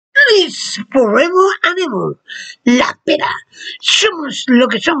is forever and ever. La Pera. Somos lo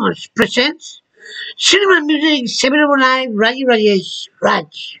que somos presents Cinema Music 709 Rayi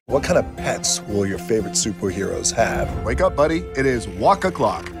Raj. What kind of pets will your favorite superheroes have? Wake up, buddy. It is walk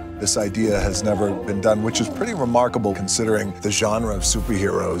o'clock. This idea has never been done, which is pretty remarkable considering the genre of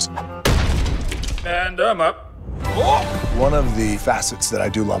superheroes. And I'm up. One of the facets that I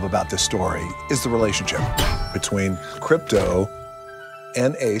do love about this story is the relationship between Crypto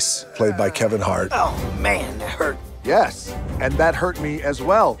and Ace, played by Kevin Hart. Oh man, that hurt. Yes, and that hurt me as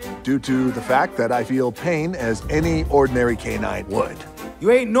well, due to the fact that I feel pain as any ordinary canine would. You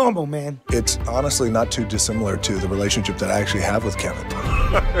ain't normal, man. It's honestly not too dissimilar to the relationship that I actually have with Kevin.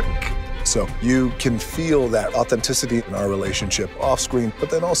 So you can feel that authenticity in our relationship off screen, but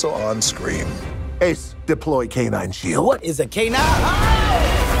then also on screen. Ace, deploy canine shield. What is a canine?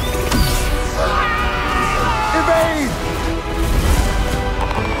 Evade!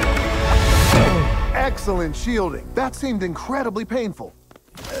 Excellent shielding. That seemed incredibly painful.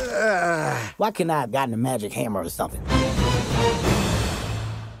 Why couldn't I have gotten a magic hammer or something?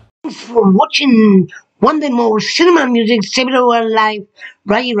 Thanks for watching one day more Cinema Music 709 Live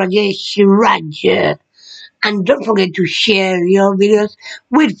Rayi Raj. And don't forget to share your videos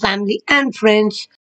with family and friends.